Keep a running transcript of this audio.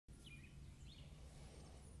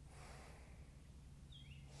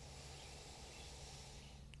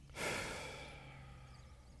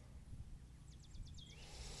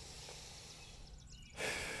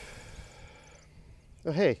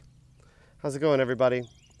Oh, hey, how's it going, everybody?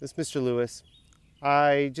 This is Mr. Lewis.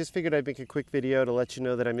 I just figured I'd make a quick video to let you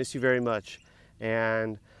know that I miss you very much.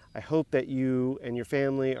 And I hope that you and your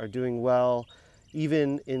family are doing well,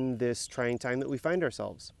 even in this trying time that we find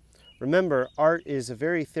ourselves. Remember, art is a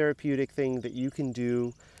very therapeutic thing that you can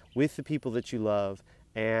do with the people that you love.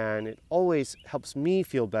 And it always helps me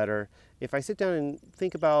feel better if I sit down and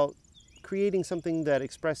think about creating something that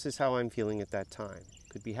expresses how I'm feeling at that time.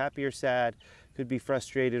 Could be happy or sad, could be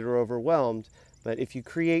frustrated or overwhelmed, but if you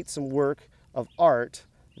create some work of art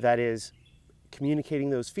that is communicating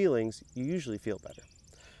those feelings, you usually feel better.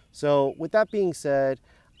 So with that being said,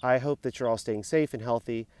 I hope that you're all staying safe and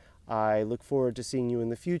healthy. I look forward to seeing you in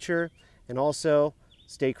the future, and also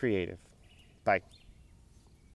stay creative. Bye.